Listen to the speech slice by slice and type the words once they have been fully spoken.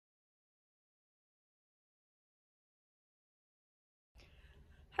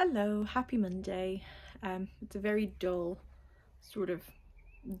Hello, happy Monday. It's a very dull, sort of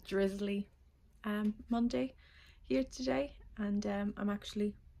drizzly Monday here today, and I'm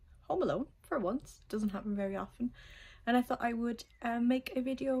actually home alone for once. It doesn't happen very often, and I thought I would make a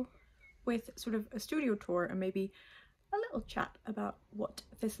video with sort of a studio tour and maybe a little chat about what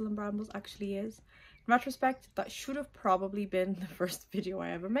Thistle and Brambles actually is. In retrospect, that should have probably been the first video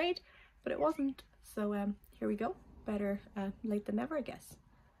I ever made, but it wasn't. So here we go. Better late than never, I guess.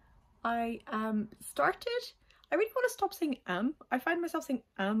 I really want to stop saying I find myself saying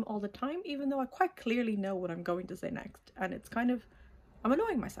all the time, even though I quite clearly know what I'm going to say next, and it's kind of, I'm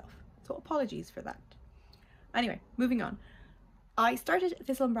annoying myself, so apologies for that. Anyway, moving on. I started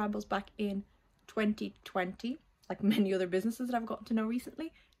Thistle and Brambles back in 2020, like many other businesses that I've gotten to know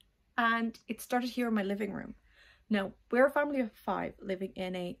recently, and it started here in my living room. Now, we're a family of 5 living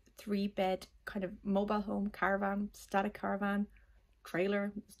in a 3-bed kind of mobile home, caravan, static caravan,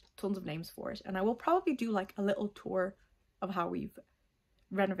 trailer, tons of names for it, and I will probably do like a little tour of how we've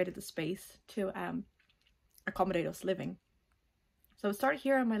renovated the space to accommodate us living. So it started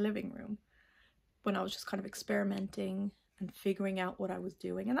here in my living room when I was just kind of experimenting and figuring out what I was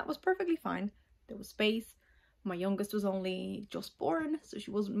doing, and that was perfectly fine. There was space. My youngest was only just born, so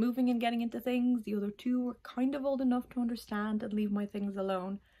she wasn't moving and getting into things. The other 2 were kind of old enough to understand and leave my things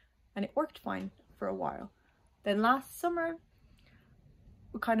alone, and it worked fine for a while. Then last summer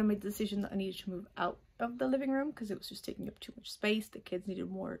we kind of made the decision that I needed to move out of the living room because it was just taking up too much space. The kids needed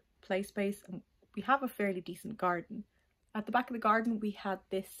more play space, and we have a fairly decent garden. At the back of the garden we had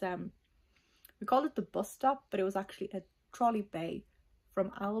this, we called it the bus stop, but it was actually a trolley bay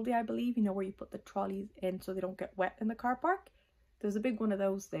from Aldi, I believe, you know, where you put the trolleys in so they don't get wet in the car park. There's a big one of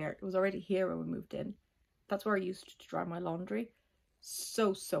those there. It was already here when we moved in. That's where I used to dry my laundry.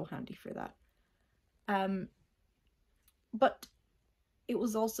 So handy for that. But it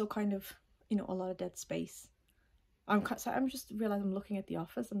was also kind of, you know, a lot of dead space. I'm just realizing I'm looking at the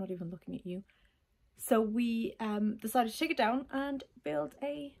office. I'm not even looking at you. So we decided to take it down and build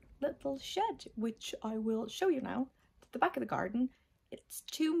a little shed, which I will show you now. At the back of the garden, it's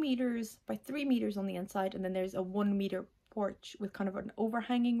 2 meters by 3 meters on the inside, and then there's a 1 meter porch with kind of an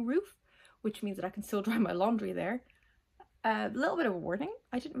overhanging roof, which means that I can still dry my laundry there. A little bit of a warning,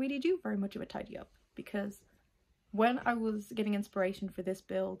 I didn't really do very much of a tidy up, because when I was getting inspiration for this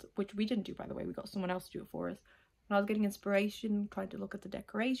build, which we didn't do, by the way, we got someone else to do it for us. When I was getting inspiration, trying to look at the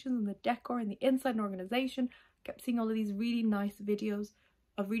decorations and the decor and the inside and organization, I kept seeing all of these really nice videos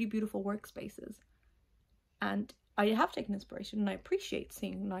of really beautiful workspaces. And I have taken inspiration and I appreciate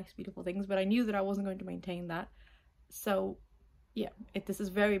seeing nice, beautiful things, but I knew that I wasn't going to maintain that. So yeah, this is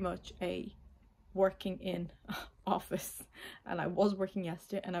very much a working in office, and I was working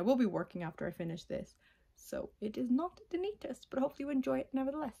yesterday and I will be working after I finish this. So it is not the neatest, but hopefully you enjoy it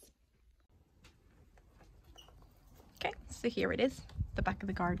nevertheless. Okay, so here it is, the back of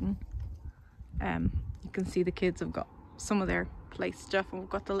the garden. You can see the kids have got some of their play stuff, and we've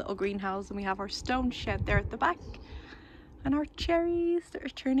got the little greenhouse, and we have our stone shed there at the back, and our cherries that are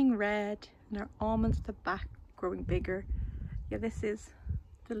turning red, and our almonds at the back growing bigger. Yeah, this is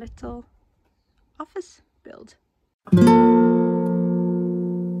the little office build.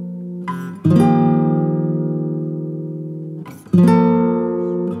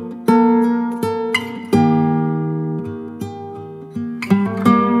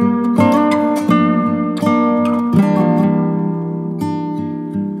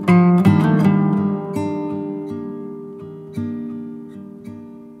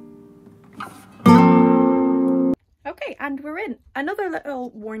 Okay, and we're in. Another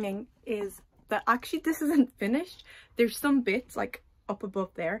little warning is that actually this isn't finished. There's some bits like up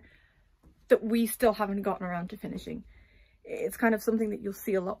above there that we still haven't gotten around to finishing. It's kind of something that you'll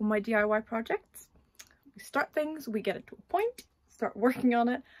see a lot with my DIY projects. We start things, we get it to a point, start working on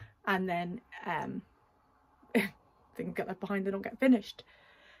it, and then things get left behind, they don't get finished.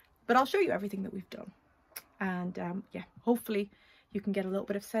 But I'll show you everything that we've done. And yeah, hopefully you can get a little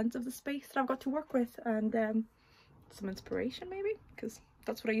bit of sense of the space that I've got to work with, and some inspiration maybe, because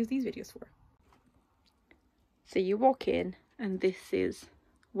that's what I use these videos for. So you walk in and this is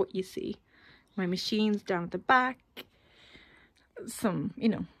what you see. My machines down at the back, some, you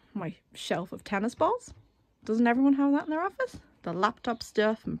know, my shelf of tennis balls. Doesn't everyone have that in their office? The laptop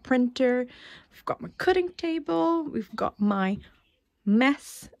stuff and printer. We've got my cutting table. We've got my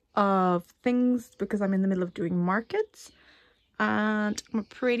mess of things because I'm in the middle of doing markets. And my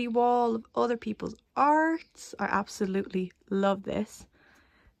pretty wall of other people's arts. I absolutely love this.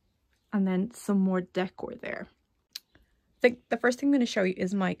 And then some more decor there. The first thing I'm going to show you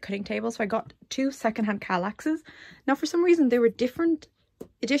is my cutting table. So I got 2 secondhand Kallaxes. Now for some reason they were different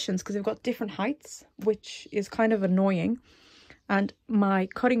editions because they've got different heights, which is kind of annoying. And my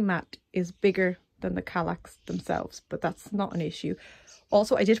cutting mat is bigger than the Kallax themselves, but that's not an issue.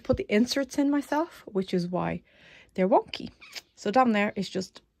 Also, I did put the inserts in myself, which is why they're wonky. So down there is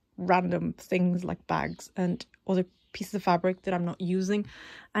just random things like bags and other pieces of fabric that I'm not using.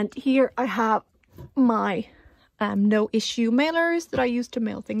 And here I have my no issue mailers that I use to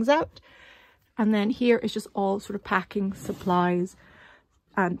mail things out. And then here is just all sort of packing supplies.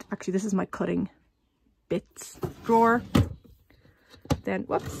 And actually this is my cutting bits drawer. Then,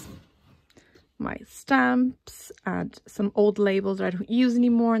 whoops, my stamps and some old labels that I don't use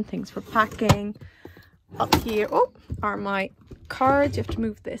anymore and things for packing. Up here, oh, are my cards. You have to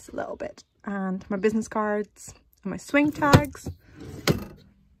move this a little bit. And my business cards and my swing tags,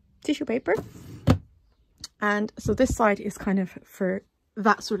 tissue paper. And so this side is kind of for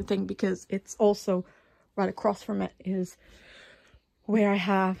that sort of thing, because it's also right across from it is where I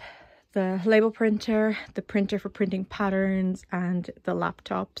have the label printer, the printer for printing patterns, and the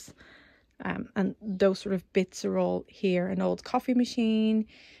laptops. And those sort of bits are all here. An old coffee machine,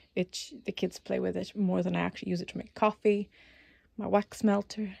 which the kids play with it more than I actually use it to make coffee. My wax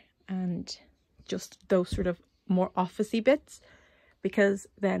melter, and just those sort of more officey bits. Because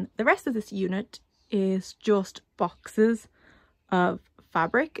then the rest of this unit is just boxes of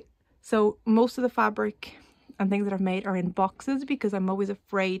fabric. So most of the fabric and things that I've made are in boxes, because I'm always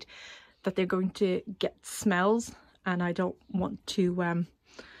afraid that they're going to get smells, and I don't want to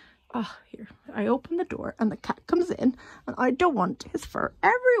oh, here I open the door and the cat comes in and I don't want his fur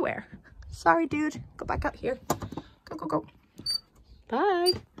everywhere. Sorry dude, go back out here, go,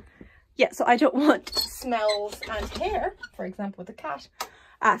 bye. Yeah, so I don't want smells and hair, for example with the cat,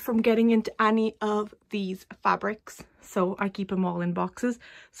 from getting into any of these fabrics. So I keep them all in boxes.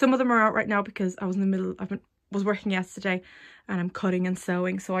 Some of them are out right now because I was in the middle, was working yesterday and I'm cutting and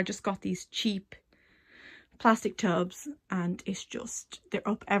sewing. So I just got these cheap plastic tubs, and it's just, they're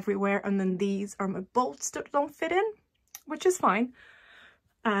up everywhere. And then these are my bolts that don't fit in, which is fine.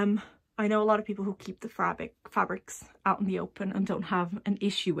 I know a lot of people who keep the fabrics out in the open and don't have an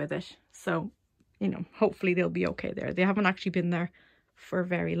issue with it. So, you know, hopefully they'll be okay there. They haven't actually been there for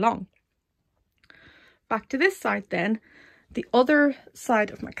very long. Back to this side then. The other side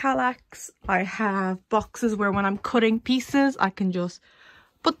of my Kallax, I have boxes where when I'm cutting pieces, I can just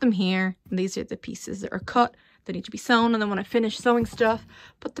put them here. And these are the pieces that are cut, that need to be sewn. And then when I finish sewing stuff,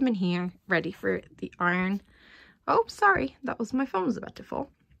 put them in here, ready for the iron. Oh, sorry, that was my phone was about to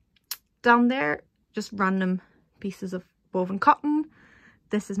fall. Down there, just random pieces of woven cotton.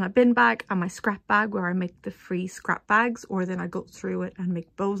 This is my bin bag and my scrap bag, where I make the free scrap bags, or then I go through it and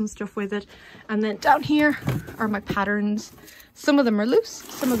make bows and stuff with it. And then down here are my patterns. Some of them are loose,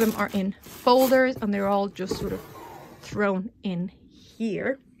 some of them are in folders, and they're all just sort of thrown in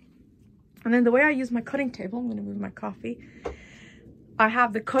here. And then the way I use my cutting table, I'm going to move my coffee. I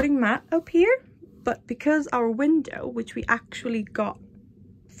have the cutting mat up here, but because our window, which we actually got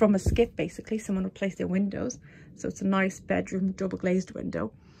from a skip, basically someone replaced their windows, so it's a nice bedroom double glazed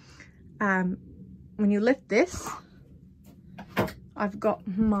window. When you lift this, I've got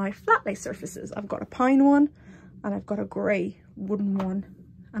my flat lay surfaces. I've got a pine one and I've got a grey wooden one,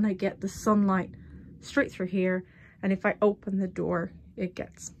 and I get the sunlight straight through here. And if I open the door, it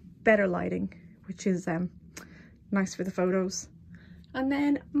gets better lighting, which is nice for the photos. And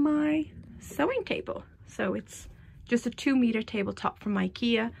then my sewing table. So it's just a 2-meter tabletop from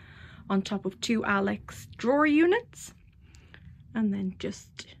IKEA, on top of 2 Alex drawer units, and then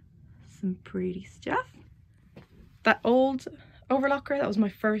just some pretty stuff. That old overlocker, that was my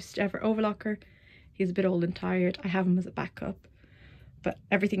first ever overlocker. He's a bit old and tired. I have him as a backup, but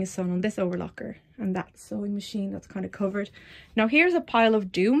everything is sewn on this overlocker, and that sewing machine that's kind of covered. Now here's a pile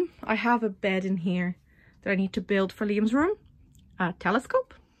of doom. I have a bed in here that I need to build for Liam's room, a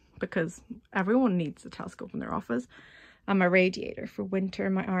telescope, because everyone needs a telescope in their office, and my radiator for winter,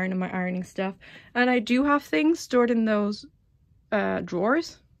 my iron and my ironing stuff. And I do have things stored in those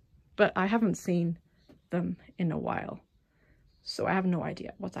drawers, but I haven't seen them in a while, so I have no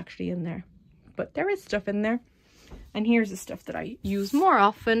idea what's actually in there, but there is stuff in there. And here's the stuff that I use more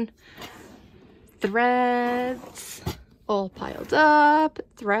often. Threads all piled up,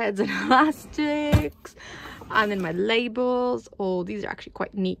 threads and elastics, and then my labels. Oh, these are actually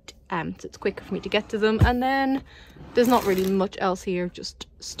quite neat, so it's quicker for me to get to them. And then there's not really much else here, just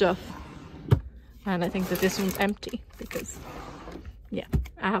stuff. And I think that this one's empty because, yeah,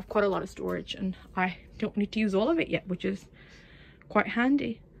 I have quite a lot of storage and I don't need to use all of it yet, which is quite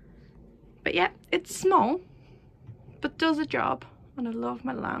handy. But yeah, it's small, but does a job. And I love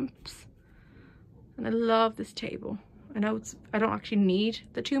my lamps, and I love this table. I know I don't actually need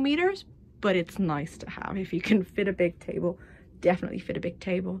the 2 meters, but it's nice to have. If you can fit a big table, definitely fit a big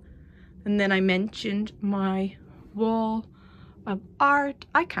table. And then I mentioned my wall of art.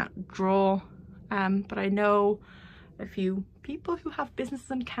 I can't draw, but I know a few people who have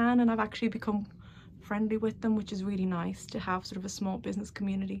businesses and can, and I've actually become friendly with them, which is really nice to have sort of a small business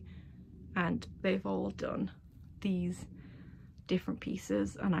community. And they've all done these different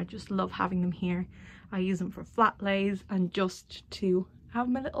pieces, and I just love having them here. I use them for flat lays and just to have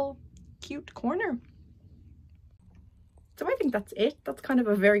my little cute corner. So I think that's it. That's kind of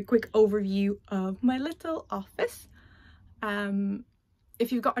a very quick overview of my little office.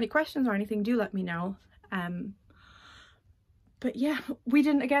 If you've got any questions or anything, do let me know. But yeah, we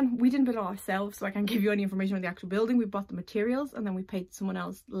didn't build it ourselves, so I can't give you any information on the actual building. We bought the materials and then we paid someone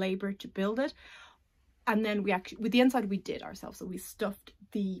else labor to build it. And then we actually, with the inside, we did ourselves. So we stuffed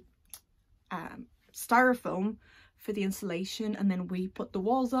the styrofoam for the insulation, and then we put the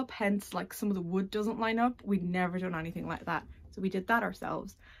walls up, hence like some of the wood doesn't line up. We'd never done anything like that, so we did that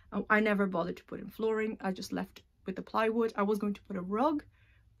ourselves. I never bothered to put in flooring. I just left with the plywood. I was going to put a rug,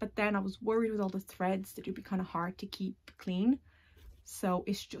 but then I was worried with all the threads that it'd be kind of hard to keep clean, so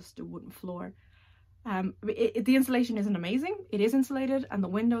it's just a wooden floor. The insulation isn't amazing. It is insulated and the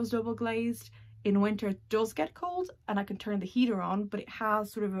windows double glazed. In winter it does get cold and I can turn the heater on, but it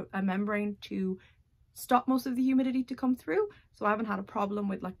has sort of a membrane to stop most of the humidity to come through, so I haven't had a problem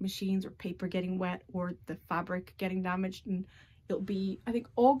with like machines or paper getting wet or the fabric getting damaged. And it'll be, I think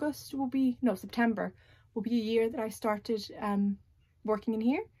September will be a year that I started working in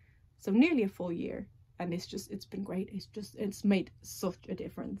here, so nearly a full year, and it's been great. It's made such a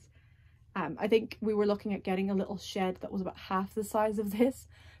difference. I think we were looking at getting a little shed that was about half the size of this.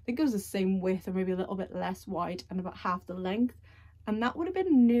 I think it was the same width or maybe a little bit less wide and about half the length, and that would have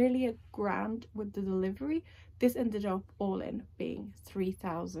been nearly $1,000 with the delivery. This ended up all in being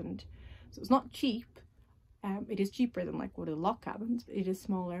 3,000, so it's not cheap. It is cheaper than like one of the log cabins, but it is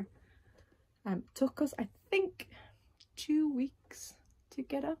smaller. Took us, I think, 2 weeks to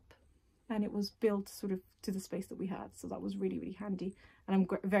get up, and it was built sort of to the space that we had, so that was really, really handy. And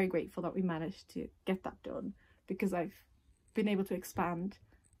I'm very grateful that we managed to get that done, because I've been able to expand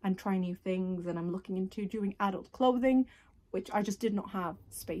and try new things, and I'm looking into doing adult clothing, which I just did not have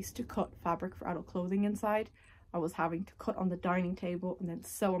space to cut fabric for adult clothing inside. I was having to cut on the dining table and then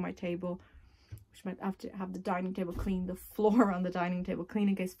sew on my table, which meant I have to have the dining table clean, the floor on the dining table clean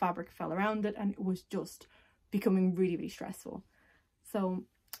in case fabric fell around it, and it was just becoming really, really stressful. So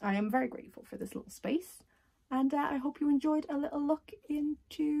I am very grateful for this little space, and I hope you enjoyed a little look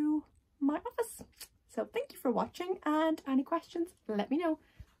into my office. So thank you for watching, and any questions, let me know.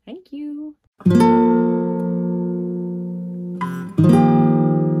 Thank you.